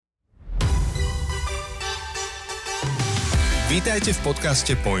Vítajte v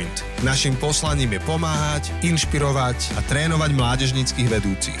podcaste Point. Naším poslaním je pomáhať, inšpirovať a trénovať mládežníckych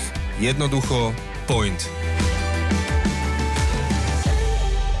vedúcich. Jednoducho Point.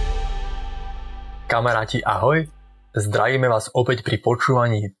 Kamaráti, ahoj. Zdravíme vás opäť pri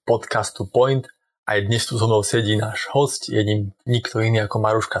počúvaní podcastu Point. Aj dnes tu so mnou sedí náš host, je ním nikto iný ako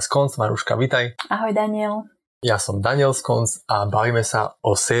Maruška Skonc. Maruška, vitaj. Ahoj, Daniel. Ja som Daniel Skonc a bavíme sa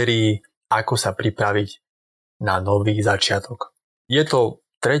o sérii Ako sa pripraviť na nový začiatok. Je to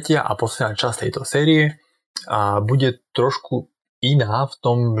tretia a posledná časť tejto série a bude trošku iná v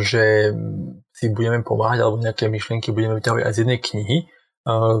tom, že si budeme pomáhať alebo nejaké myšlienky budeme vyťahovať aj z jednej knihy,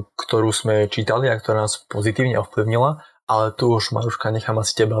 ktorú sme čítali a ktorá nás pozitívne ovplyvnila, ale tu už, Maruška, nechám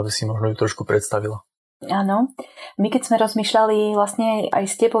asi teba, aby si možno ju trošku predstavila. Áno, my keď sme rozmýšľali vlastne aj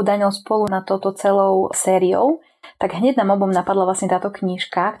s tebou, Daniel, spolu na touto celou sériou, tak hneď nám obom napadla vlastne táto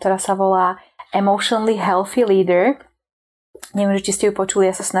knižka, ktorá sa volá Emotionally Healthy Leader. Neviem, či ste ju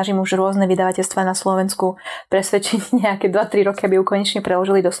počuli, ja sa snažím už rôzne vydavateľstvá na Slovensku presvedčiť nejaké 2-3 roky, aby ju konečne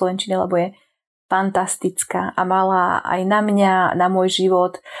preložili do slovenčiny, lebo je fantastická a mala aj na mňa, na môj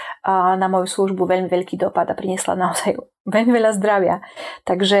život, na moju službu veľmi veľký dopad a priniesla naozaj veľmi veľa zdravia.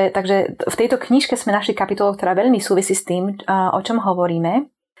 Takže v tejto knižke sme našli kapitolu, ktorá veľmi súvisí s tým, o čom hovoríme.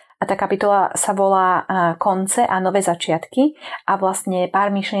 A tá kapitola sa volá Konce a nové začiatky a vlastne pár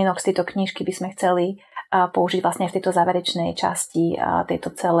myšlienok z tejto knižky by sme chceli použiť vlastne v tejto záverečnej časti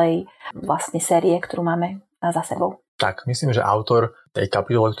tejto celej vlastne série, ktorú máme za sebou. Tak, myslím, že autor tej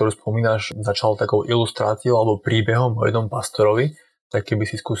kapitole, ktorú spomínaš, začal takou ilustráciou alebo príbehom o jednom pastorovi. Tak keby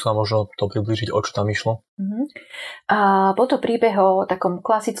si skúsila možno to približiť, o čo tam išlo. Bol to príbeh o takom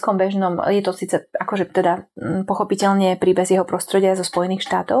klasickom bežnom, je to síce akože teda pochopiteľne príbeh z jeho prostredia zo Spojených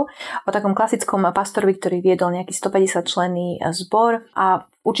štátov, o takom klasickom pastorovi, ktorý viedol nejaký 150 členný zbor a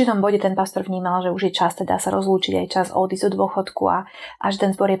v určitom bode ten pastor vnímal, že už je čas teda sa rozlúčiť, aj čas odísť do dôchodku a že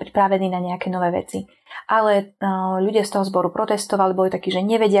ten zbor je pripravený na nejaké nové veci. Ale ľudia z toho zboru protestovali, boli takí, že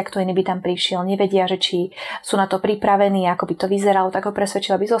nevedia, kto iný by tam prišiel, nevedia, že či sú na to pripravení, ako by to vyzeralo, tak ho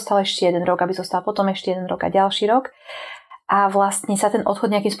presvedčil, aby zostal ešte 1 rok, aby zostal potom ešte 1 rok a ďalší rok. A vlastne sa ten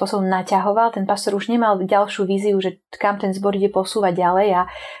odchod nejakým spôsobom naťahoval, ten pastor už nemal ďalšiu víziu, že kam ten zbor ide posúvať ďalej a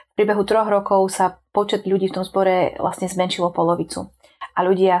v priebehu 3 rokov sa počet ľudí v tom zbore vlastne zmenšilo polovicu. A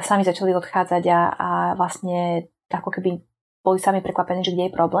ľudia sami začali odchádzať a vlastne ako keby boli sami prekvapení, že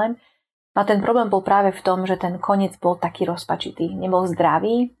kde je problém. A ten problém bol práve v tom, že ten koniec bol taký rozpačitý. Nebol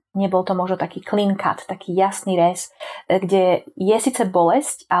zdravý, nebol to možno taký clean cut, taký jasný rez, kde je síce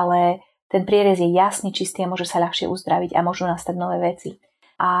bolesť, ale ten prierez je jasný, čistý a môže sa ľahšie uzdraviť a môžu nastať nové veci.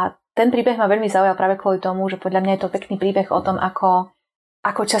 A ten príbeh ma veľmi zaujal práve kvôli tomu, že podľa mňa je to pekný príbeh o tom, ako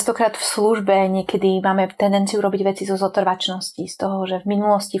častokrát v službe niekedy máme tendenciu robiť veci zo zotrvačnosti, z toho, že v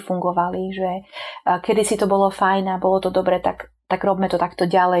minulosti fungovali, že kedysi to bolo fajn a bolo to dobre, tak robme to takto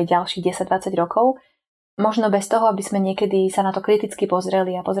ďalej ďalších 10-20 rokov. Možno bez toho, aby sme niekedy sa na to kriticky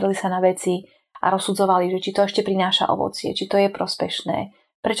pozreli a pozreli sa na veci a rozsudzovali, že či to ešte prináša ovocie, či to je prospešné,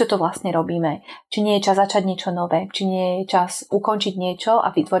 prečo to vlastne robíme, či nie je čas začať niečo nové, či nie je čas ukončiť niečo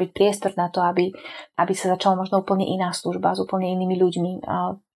a vytvoriť priestor na to, aby sa začala možno úplne iná služba s úplne inými ľuďmi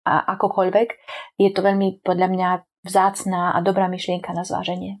a akokoľvek. Je to veľmi podľa mňa vzácna a dobrá myšlienka na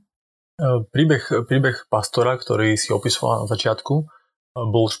zváženie. Príbeh pastora, ktorý si opisoval na začiatku,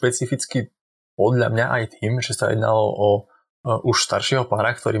 bol špecificky podľa mňa aj tým, že sa jednalo o už staršieho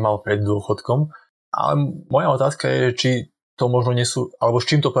pána, ktorý mal pred dôchodkom. Ale moja otázka je, či to možno alebo s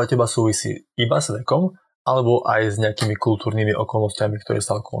čím to pre teba súvisí? Iba s vekom, alebo aj s nejakými kultúrnymi okolnostiami, ktoré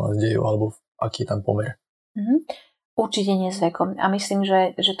sa okolo nás dejú, alebo aký je tam pomer? Určite nie s vekom. A myslím,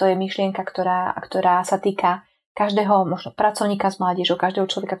 že to je myšlienka, ktorá sa týka každého možno pracovníka s mládežou, každého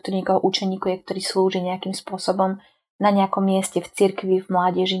človeka, ktorý niekoho učeníkuje, ktorý slúži nejakým spôsobom na nejakom mieste v cirkvi, v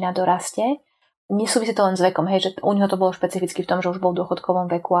mládeži, na doraste. Nesúvisí to len s vekom, hej, že u neho to bolo špecificky v tom, že už bol v dôchodkovom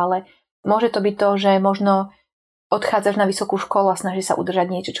veku, ale môže to byť to, že možno odchádzaš na vysokú školu a snažíš sa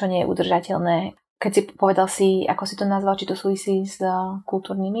udržať niečo, čo nie je udržateľné. Keď si povedal ako si to nazval, či to súvisí s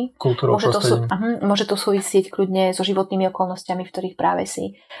kultúrnymi? Kultúrou prostredím. Môže to súvisieť kľudne so životnými okolnostiami, v ktorých práve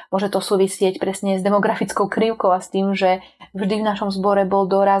si. Môže to súvisieť presne s demografickou krivkou a s tým, že vždy v našom zbore bol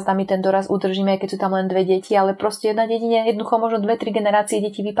dorast a my ten dorast udržíme, keď sú tam len 2 deti, ale proste na dedine jednoducho možno 2-3 generácie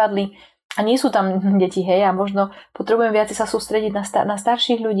detí vypadli a nie sú tam deti, hej, a možno potrebujem viac sa sústrediť na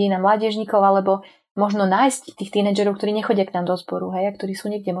starších ľudí, na mládežníkov, alebo možno nájsť tých tínedžerov, ktorí nechodia k nám do zboru, hej, a ktorí sú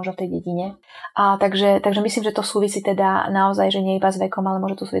niekde možno v tej dedine. A takže myslím, že to súvisí teda naozaj, že nie iba s vekom, ale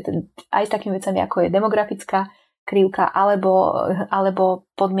môže to súvisieť aj s takými vecami, ako je demografická krivka, alebo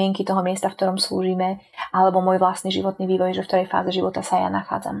podmienky toho miesta, v ktorom slúžime, alebo môj vlastný životný vývoj, že v ktorej fáze života sa ja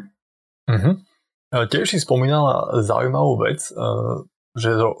nachádzam. Tiež si spomínala zaujímavú vec, že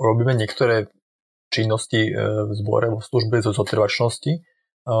robíme niektoré činnosti v zbore, vo službe zo zotrvačnosti.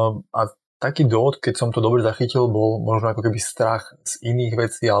 A taký dôvod, keď som to dobre zachytil, bol možno ako keby strach z iných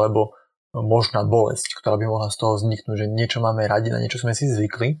vecí alebo možná bolesť, ktorá by mohla z toho vzniknúť, že niečo máme radi, na niečo sme si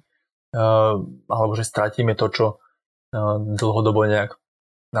zvykli, alebo že stratíme to, čo dlhodobo nejak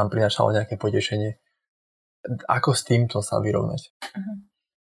nám prinášalo nejaké potešenie. Ako s týmto sa vyrovnať?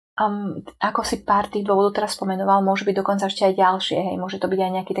 Ako si pár tých dôvodov teraz spomenoval, môže byť dokonca ešte aj ďalšie. Hej. Môže to byť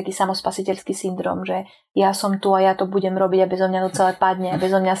aj nejaký taký samospasiteľský syndrom, že ja som tu a ja to budem robiť a bezo mňa to celé padne a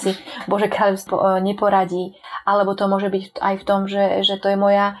bezo mňa si Bože kráľovstvo neporadí. Alebo to môže byť aj v tom, že to je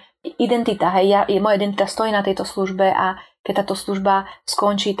moja identita. Hej. Moja identita stojí na tejto službe a keď táto služba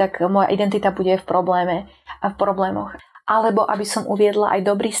skončí, tak moja identita bude v probléme a v problémoch. Alebo aby som uviedla aj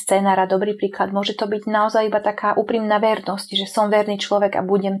dobrý scenár a dobrý príklad. Môže to byť naozaj iba taká úprimná vernosť, že som verný človek a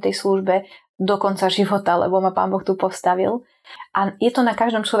budem v tej službe do konca života, lebo ma Pán Boh tu postavil. A je to na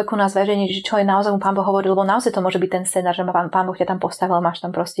každom človeku na zváženie, že čo je naozaj mu Pán Boh hovoril, lebo naozaj to môže byť ten scenár, že Pán Boh ťa tam postavil, máš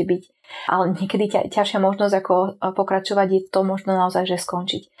tam proste byť. Ale niekedy ťažšia možnosť, ako pokračovať, je to možno naozaj, že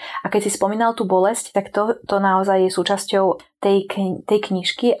skončiť. A keď si spomínal tú bolesť, tak to naozaj je súčasťou tej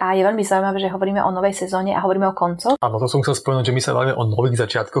knižky a je veľmi zaujímavé, že hovoríme o novej sezóne a hovoríme o koncoch. Áno, to som chcel spomenúť, že my sa bavíme o nových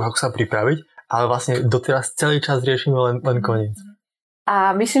začiatkoch, ako sa pripraviť, ale vlastne doteraz celý čas riešime len koniec.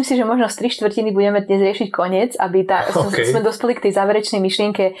 A myslím si, že možno z 3/4 budeme dnes riešiť koniec, aby sme dospeli k tej záverečnej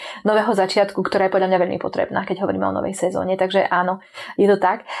myšlienke nového začiatku, ktorá je podľa mňa veľmi potrebná, keď hovoríme o novej sezóne. Takže áno, je to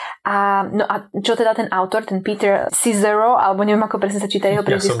tak. A čo teda ten autor, ten Peter Scazzero, alebo neviem, ako presne sa číta jeho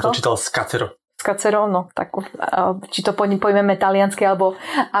priezvisko? Ja som to čítal Scazzero, no tak či to pojmeme taliansky alebo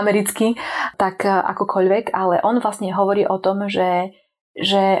americky, tak akokoľvek, ale on vlastne hovorí o tom, že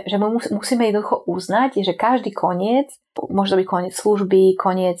my musíme jednoducho uznať, že každý koniec, môže to byť koniec služby,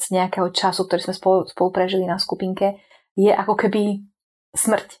 koniec nejakého času, ktorý sme spolu prežili na skupinke, je ako keby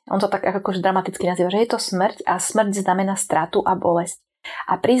smrť. On to tak akože dramaticky nazýva, že je to smrť a smrť znamená stratu a bolesť.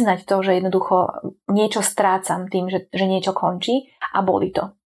 A priznať to, že jednoducho niečo strácam tým, že niečo končí a bolí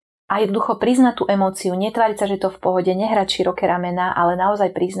to. A jednoducho priznať tú emóciu, netváriť sa, že je to v pohode, nehrať široké ramená, ale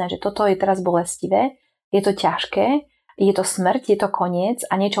naozaj priznať, že toto je teraz bolestivé, je to ťažké, je to smrť, je to koniec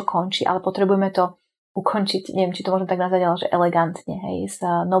a niečo končí, ale potrebujeme to ukončiť, neviem, či to môžem tak nazvať, ale že elegantne, hej, s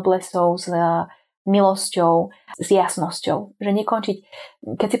noblesou, s milosťou, s jasnosťou. Že nekončiť,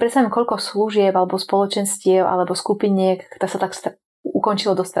 keď si predstavím, koľko služieb, alebo spoločenstiev, alebo skupiniek, to sa tak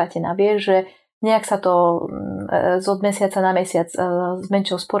ukončilo do stratená. Vieš, že nejak sa to od mesiaca na mesiac s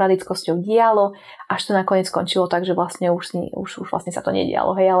menšou sporadickosťou dialo, až to nakoniec skončilo tak, že vlastne už vlastne sa to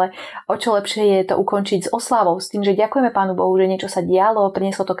nedialo. Hej, ale o čo lepšie je to ukončiť s oslávou, s tým, že ďakujeme Pánu Bohu, že niečo sa dialo,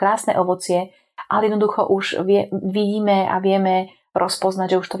 prinieslo to krásne ovocie, ale jednoducho už vidíme a vieme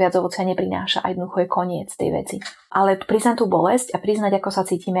rozpoznať, že už to viac ovocia neprináša a jednoducho je koniec tej veci. Ale priznať tú bolesť a priznať, ako sa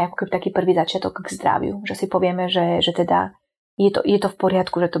cítime, ako keby taký prvý začiatok k zdraviu. Že si povieme, že teda je to v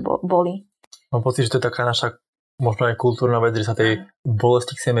poriadku, že to bolí. Mám pocit, že to je taká naša možno aj kultúrna vec, že sa tej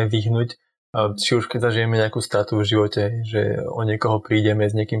bolesti chceme vyhnúť. Či už keď zažijeme nejakú stratu v živote, že o niekoho prídeme,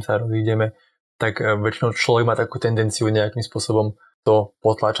 s niekým sa rozídeme, tak väčšinou človek má takú tendenciu nejakým spôsobom to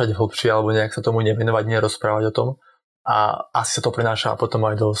potlačať hlbšie alebo nejak sa tomu nevenovať, nerozprávať o tom. A asi sa to prenáša potom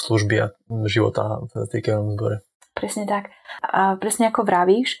aj do služby a života v cirkevnom zbore. Presne tak. Presne ako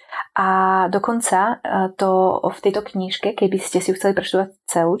vravíš. A dokonca to v tejto knižke, keby ste si ju chceli preštudovať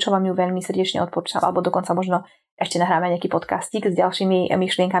celú, čo vám ju veľmi srdečne odporúčam, alebo dokonca možno ešte nahráme nejaký podcastík s ďalšími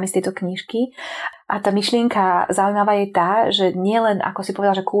myšlienkami z tejto knižky. A tá myšlienka zaujímavá je tá, že nielen, ako si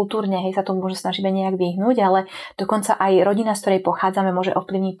povedal, že kultúrne, hej, sa tomu možno snažíme nejak vyhnúť, ale dokonca aj rodina, z ktorej pochádzame, môže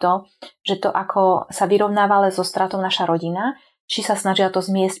ovplyvniť to, že to, ako sa vyrovnáva so stratou naša rodina, či sa snažia to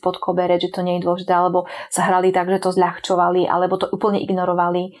zmiesť pod koberec, že to nie je dôležité, alebo sa hrali tak, že to zľahčovali, alebo to úplne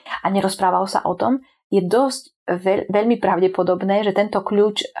ignorovali a nerozprávalo sa o tom, je dosť veľmi pravdepodobné, že tento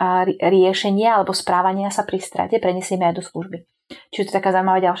kľúč riešenia alebo správania sa pri strate prenesieme aj do služby. Čiže to je taká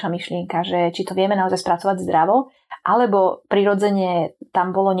zaujímavá ďalšia myšlienka, že či to vieme naozaj spracovať zdravo, alebo prirodzene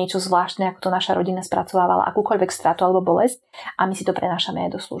tam bolo niečo zvláštne, ako to naša rodina spracovávala, akúkoľvek stratu alebo bolesť a my si to prenášame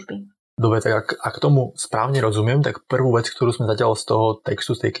aj do služby. Dobre, tak ak tomu správne rozumiem, tak prvú vec, ktorú sme zatiaľ z toho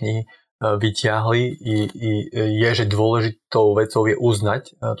textu, z tej knihy vyťahli, je, že dôležitou vecou je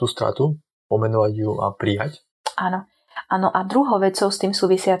uznať tú stratu, pomenovať ju a prijať. Áno. A druhou vecou s tým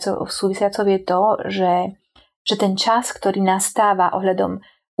súvisiacou je to, že ten čas, ktorý nastáva ohľadom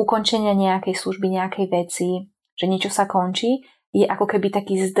ukončenia nejakej služby, nejakej veci, že niečo sa končí, je ako keby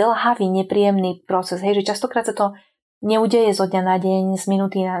taký zdĺhavý, nepríjemný proces. Hej, že častokrát sa to neudeje zo dňa na deň, z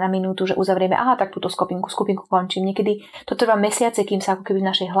minúty na minútu, že uzavrieme, tak túto skupinku končím. Niekedy to trvá mesiace, kým sa ako keby v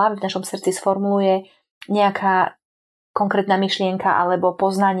našej hlave, v našom srdci sformuluje nejaká konkrétna myšlienka alebo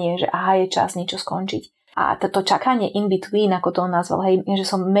poznanie, že je čas niečo skončiť. A toto čakanie in between, ako to on nazval, že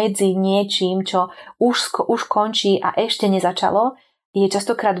som medzi niečím, čo už končí a ešte nezačalo, je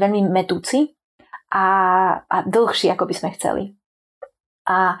častokrát veľmi mätúci a dlhší, ako by sme chceli.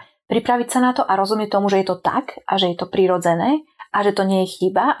 A pripraviť sa na to a rozumieť tomu, že je to tak a že je to prirodzené a že to nie je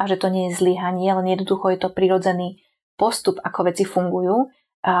chyba a že to nie je zlyhanie, len jednoducho je to prirodzený postup, ako veci fungujú,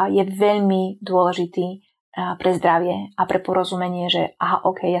 je veľmi dôležitý pre zdravie a pre porozumenie, že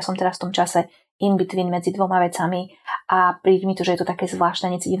ja som teraz v tom čase in between medzi dvoma vecami a príde mi to, že je to také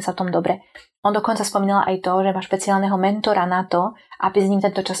zvláštne, necítim sa v tom dobre. On dokonca spomínal aj to, že má špeciálneho mentora na to, aby s ním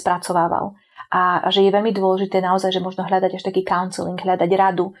tento čas spracovával. A že je veľmi dôležité naozaj, že možno hľadať až taký counseling, hľadať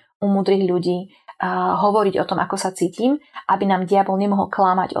radu u múdrych ľudí, hovoriť o tom, ako sa cítim, aby nám diabol nemohol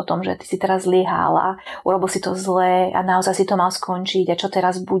klamať o tom, že ty si teraz zlyhal a urobil si to zle a naozaj si to mal skončiť a čo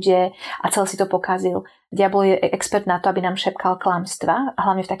teraz bude a celé si to pokazil. Diabol je expert na to, aby nám šepkal klamstva,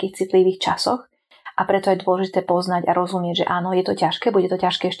 hlavne v takých citlivých časoch. A preto je dôležité poznať a rozumieť, že áno, je to ťažké, bude to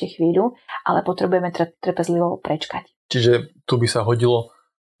ťažké ešte chvíľu, ale potrebujeme trpezlivo prečkať. Čiže tu by sa hodilo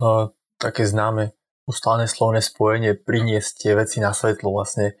také známe ustálené slovné spojenie, priniesť tie veci na svetlo,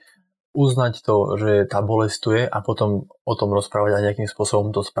 vlastne uznať to, že tá bolesť tu je a potom o tom rozprávať a nejakým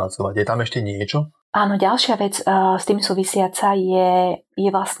spôsobom to spracovať. Je tam ešte niečo? Áno, ďalšia vec s tým súvisiaca je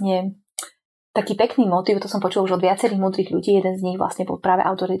vlastne taký pekný motív, to som počula už od viacerých múdrych ľudí, jeden z nich vlastne bol práve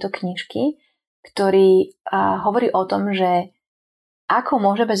autor tejto knižky, ktorý hovorí o tom, že ako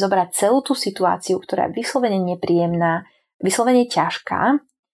môžeme zobrať celú tú situáciu, ktorá je vyslovene nepríjemná, vyslovene ťažká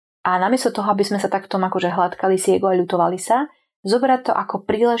a namiesto toho, aby sme sa tak v tom akože hladkali si ego a ľutovali sa, zobrať to ako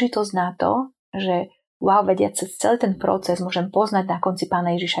príležitosť na to, že vedia, cez celý ten proces môžem poznať na konci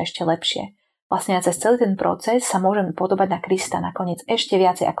Pána Ježiša ešte lepšie. Vlastne cez celý ten proces sa môžem podobať na Krista nakoniec ešte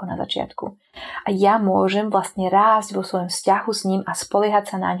viacej ako na začiatku. A ja môžem vlastne rásť vo svojom vzťahu s ním a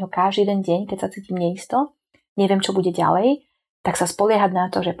spoliehať sa na ňo každý jeden deň, keď sa cítim neisto, neviem, čo bude ďalej, tak sa spoliehať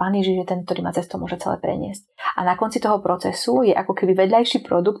na to, že Pán Ježiš je ten, ktorý ma cez to môže celé preniesť. A na konci toho procesu je ako keby vedľajší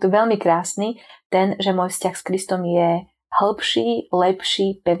produkt, veľmi krásny, ten, že môj vzťah s Kristom je hĺbší,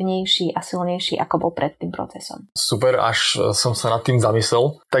 lepší, pevnejší a silnejší, ako bol pred tým procesom. Super, až som sa nad tým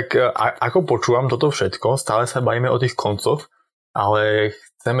zamyslel. Tak ako počúvam toto všetko, stále sa bavíme o tých koncoch, ale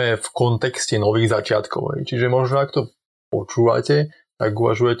chceme v kontexte nových začiatkov. Čiže možno ak to počúvate, tak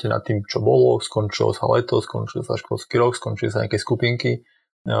uvažujete nad tým, čo bolo, skončilo sa leto, skončil sa školský rok, skončili sa nejaké skupinky.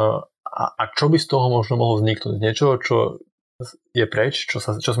 A čo by z toho možno mohlo vzniknúť? Niečo, čo je preč, čo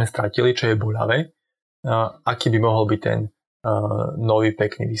sme stratili, čo je boľavé? Aký by mohol byť ten nový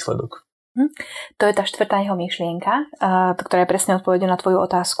pekný výsledok? To je tá štvrtá jeho myšlienka, ktorá je presne odpoveďou na tvoju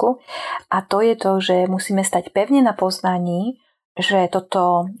otázku. A to je to, že musíme stať pevne na poznaní, že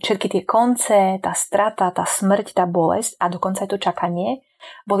všetky tie konce, tá strata, tá smrť, tá bolesť a dokonca aj to čakanie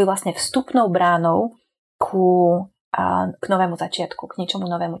boli vlastne vstupnou bránou k novému začiatku, k niečomu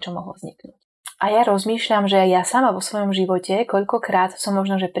novému, čo mohlo vzniknúť. A ja rozmýšľam, že ja sama vo svojom živote koľkokrát som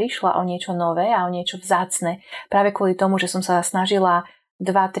možno, že prišla o niečo nové a o niečo vzácne. Práve kvôli tomu, že som sa snažila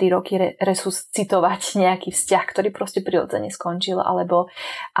 2-3 roky resuscitovať nejaký vzťah, ktorý proste prirodzene skončil, alebo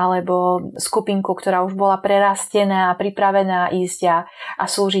skupinku, ktorá už bola prerastená a pripravená ísť a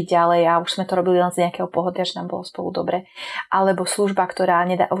slúžiť ďalej a už sme to robili len z nejakého pohodia, že nám bolo spolu dobre. Alebo služba, ktorá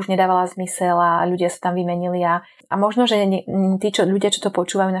už nedávala zmysel a ľudia sa tam vymenili a možno, že ľudia, čo to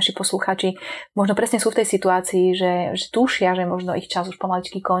počúvajú, naši posluchači, možno presne sú v tej situácii, že tušia, že možno ich čas už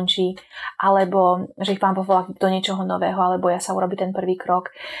pomaličky končí, alebo že ich Pán povolá do niečoho nového, alebo ja sa urobí ten prvý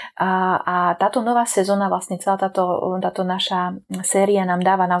krok. A táto nová sezóna, vlastne celá táto naša séria nám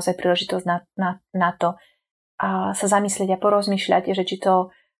dáva naozaj príležitosť na to sa zamyslieť a porozmýšľať, že či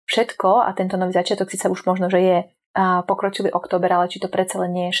to všetko a tento nový začiatok síce už možno, že je pokročilý október, ale či to predsa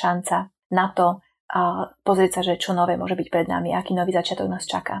len nie je šanca na to, pozrieť sa, že čo nové môže byť pred nami, aký nový začiatok nás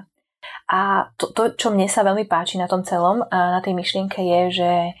čaká. A to, čo mne sa veľmi páči na tom celom, na tej myšlienke je,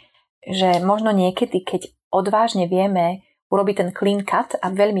 že možno niekedy, keď odvážne vieme urobiť ten clean cut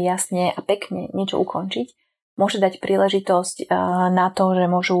a veľmi jasne a pekne niečo ukončiť, môže dať príležitosť na to, že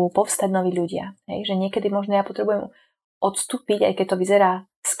môžu povstať noví ľudia. Hej? Že niekedy možno ja potrebujem odstúpiť, aj keď to vyzerá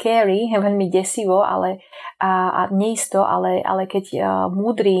scary, veľmi desivo a neisto, ale keď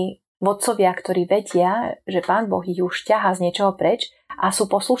múdri vodcovia, ktorí vedia, že Pán Boh ich už ťahá z niečoho preč a sú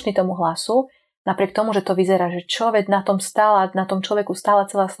poslušní tomu hlasu, napriek tomu, že to vyzerá, že na tom človeku stála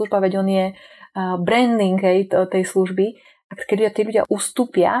celá služba, veď on je branding tej služby, a keď tí ľudia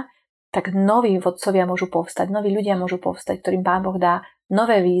ustúpia tak noví vodcovia môžu povstať, noví ľudia môžu povstať, ktorým Pán Boh dá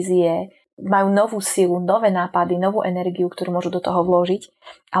nové vízie, majú novú silu, nové nápady, novú energiu, ktorú môžu do toho vložiť,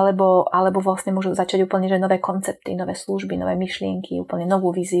 alebo vlastne môžu začať úplne že nové koncepty, nové služby, nové myšlienky, úplne novú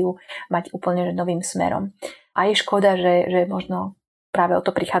víziu, mať úplne že novým smerom. A je škoda, že možno práve o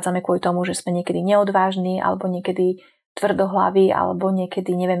to prichádzame kvôli tomu, že sme niekedy neodvážni, alebo niekedy tvrdohlaví, alebo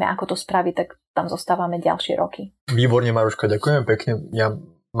niekedy nevieme, ako to spraviť, tak tam zostávame ďalšie roky. Výborne, Maruška, ďakujem pekne. Ja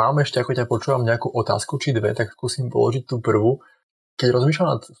mám ešte, ako ťa počúvam, nejakú otázku či dve, tak skúsim položiť tú prvú. Keď rozmýšľam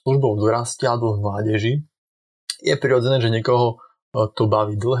nad službou v doraste alebo v mládeži, je prirodzené, že niekoho to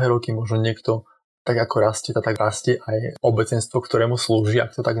baví dlhé roky, možno niekto tak ako rastie, tak rastie aj obecenstvo, ktorému slúži,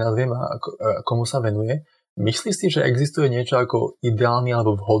 ak to tak nazviem, a komu sa venuje. Myslíš si, že existuje niečo ako ideálny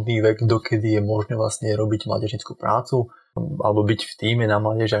alebo vhodný vek, dokedy je možné vlastne robiť mládežnickú prácu alebo byť v tíme na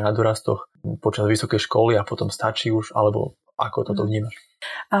mládeži a na dorastoch počas vysokej školy a potom stačí už, alebo ako toto vnímaš?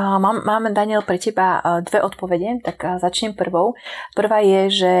 Mám, Daniel, pre teba dve odpovede, tak začnem prvou. Prvá je,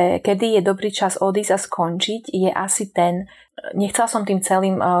 že kedy je dobrý čas odísť a skončiť, je asi nechcela som tým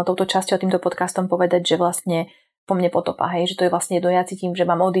celým touto časťou, týmto podcastom povedať, že vlastne po mne potopa, hej, že to je vlastne ja cítim, že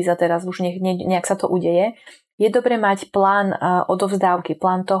mám odísť a teraz už nejak sa to udeje. Je dobre mať plán odovzdávky,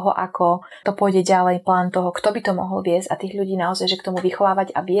 plán toho, ako to pôjde ďalej, plán toho, kto by to mohol viesť a tých ľudí naozaj, že k tomu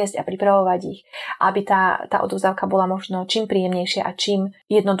vychovávať a viesť a pripravovať ich, aby tá odovzdávka bola možno čím príjemnejšia a čím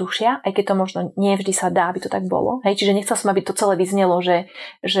jednoduchšia, aj keď to možno nie vždy sa dá, aby to tak bolo. Hej, čiže nechcel som, aby to celé vyznelo, že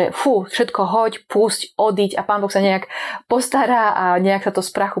všetko hoď, pusť, odiť a Pán Boh sa nejak postará a nejak sa to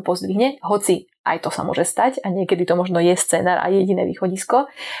z prachu pozdvihne, hoci aj to sa môže stať a niekedy to možno je scenár a jediné východisko,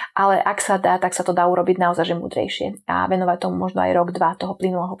 ale ak sa dá, tak sa to dá urobiť naozaj že múdrejšie a venovať tomu možno aj rok, 2 toho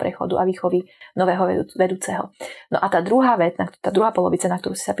plynulého prechodu a výchovy nového vedúceho. No a tá druhá vec, tá druhá polovica, na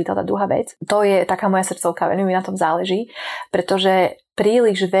ktorú si sa pýtal, tá druhá vec, to je taká moja srdcovka, veľmi mi na tom záleží, pretože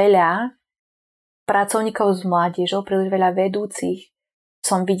príliš veľa pracovníkov s mládežou, príliš veľa vedúcich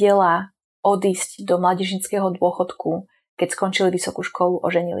som videla odísť do mládežníckeho dôchodku, keď skončili vysokú školu,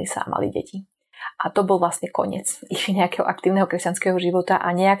 oženili sa a mali deti. A to bol vlastne koniec ich nejakého aktívneho kresťanského života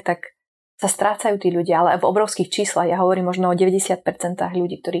a nejak tak sa strácajú tí ľudia, ale v obrovských číslach, ja hovorím možno o 90%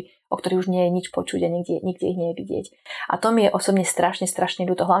 ľudí, o ktorých už nie je nič počuť a nikde ich nie je vidieť. A to mi je osobne strašne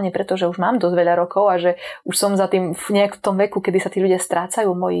ľúto, hlavne preto, že už mám dosť veľa rokov a že už som za tým v tom veku, kedy sa tí ľudia strácajú,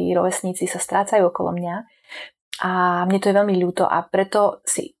 moji rovesníci sa strácajú okolo mňa. A mne to je veľmi ľúto a preto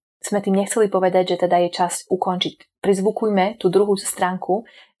sme tým nechceli povedať, že teda je čas ukončiť. Prizvukujme tú druhú stránku,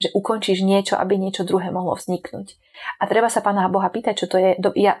 že ukončíš niečo, aby niečo druhé mohlo vzniknúť. A treba sa Pána Boha pýtať, čo to je.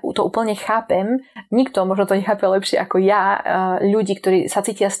 Ja to úplne chápem. Nikto možno to nechápe lepšie ako ja. Ľudí, ktorí sa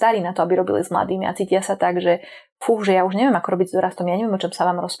cítia starí na to, aby robili s mladými a cítia sa tak, že že ja už neviem, ako robiť s dorastom, ja neviem, o čom sa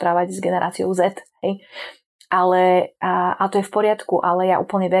vám rozprávať s generáciou Z. Hej. Ale to je v poriadku, ale ja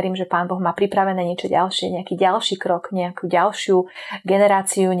úplne verím, že Pán Boh má pripravené niečo ďalšie, nejaký ďalší krok, nejakú ďalšiu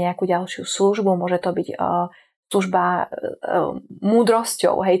generáciu, nejakú ďalšiu službu. Môže to byť služba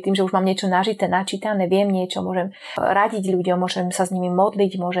múdrosťou, hej, tým, že už mám niečo nažité, načítané, viem niečo, môžem radiť ľuďom, môžem sa s nimi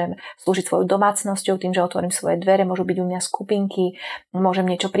modliť, môžem slúžiť svojou domácnosťou, tým, že otvorím svoje dvere, môžu byť u mňa skupinky, môžem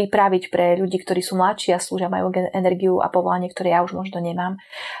niečo pripraviť pre ľudí, ktorí sú mladší a slúžia, majú energiu a povolanie, ktoré ja už možno nemám.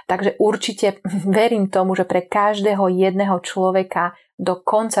 Takže určite verím tomu, že pre každého jedného človeka do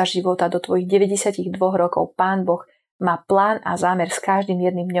konca života, do tvojich 92 rokov, Pán Boh má plán a zámer s každým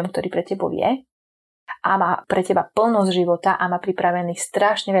jedným dňom, ktorý pre tebou je. A má pre teba plnosť života a má pripravených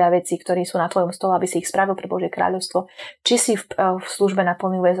strašne veľa vecí, ktoré sú na tvojom stole, aby si ich spravil pre Božie kráľovstvo. Či si v službe na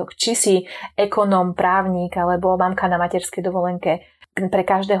plný väzok, či si ekonóm, právnik alebo mamka na materskej dovolenke. Pre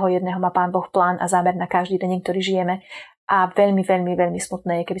každého jedného má Pán Boh plán a zámer na každý deň, ktorý žijeme. A veľmi, veľmi, veľmi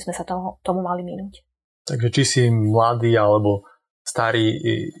smutné je, keby sme sa tomu mali minúť. Takže či si mladý alebo starý,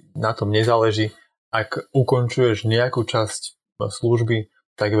 na tom nezáleží. Ak ukončuješ nejakú časť služby,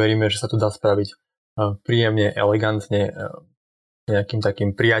 tak veríme, že sa to dá spraviť príjemne, elegantne, nejakým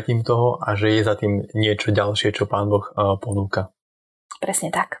takým prijatím toho a že je za tým niečo ďalšie, čo Pán Boh ponúka. Presne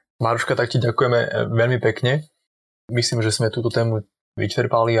tak. Maruška, tak ti ďakujeme veľmi pekne. Myslím, že sme túto tému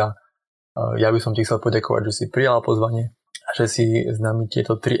vyčerpali a ja by som ti chcel poďakovať, že si prijala pozvanie a že si s nami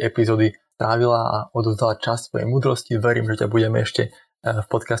tieto 3 epizódy trávila a odovzdala časť svojej múdrosti. Verím, že ťa budeme ešte v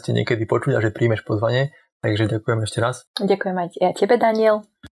podcaste niekedy počuť a že príjmeš pozvanie. Takže ďakujem ešte raz. Ďakujem aj tebe, Daniel.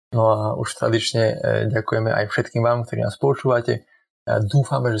 No a už tradične ďakujeme aj všetkým vám, ktorí nás počúvate.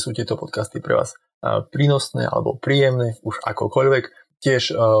 Dúfame, že sú tieto podcasty pre vás prínosné alebo príjemné, už akokoľvek.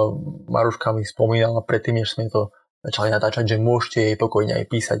 Tiež Maruška mi spomínala predtým, než sme to začali natáčať, že môžete jej pokojne aj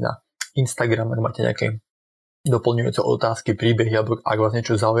písať na Instagram, ak máte nejaké doplňujúce otázky, príbehy, alebo ak vás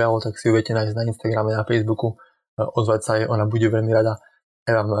niečo zaujalo, tak si ju viete nájsť na Instagrame, na Facebooku, ozvať sa jej, ona bude veľmi rada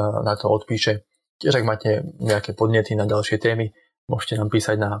aj vám na to odpíše. Tiež ak máte nejaké podnety na ďalšie témy, môžete nám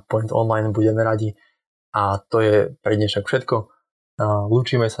písať na Point Online, budeme radi. A to je pre dnešok všetko.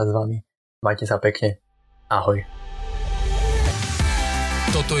 Lúčime sa s vami. Majte sa pekne. Ahoj.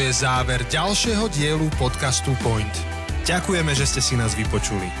 Toto je záver ďalšieho dielu podcastu Point. Ďakujeme, že ste si nás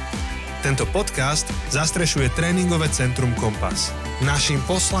vypočuli. Tento podcast zastrešuje tréningové centrum Kompas. Naším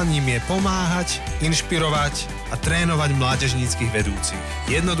poslaním je pomáhať, inšpirovať a trénovať mládežníckych vedúcich.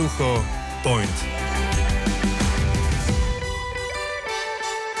 Jednoducho Point.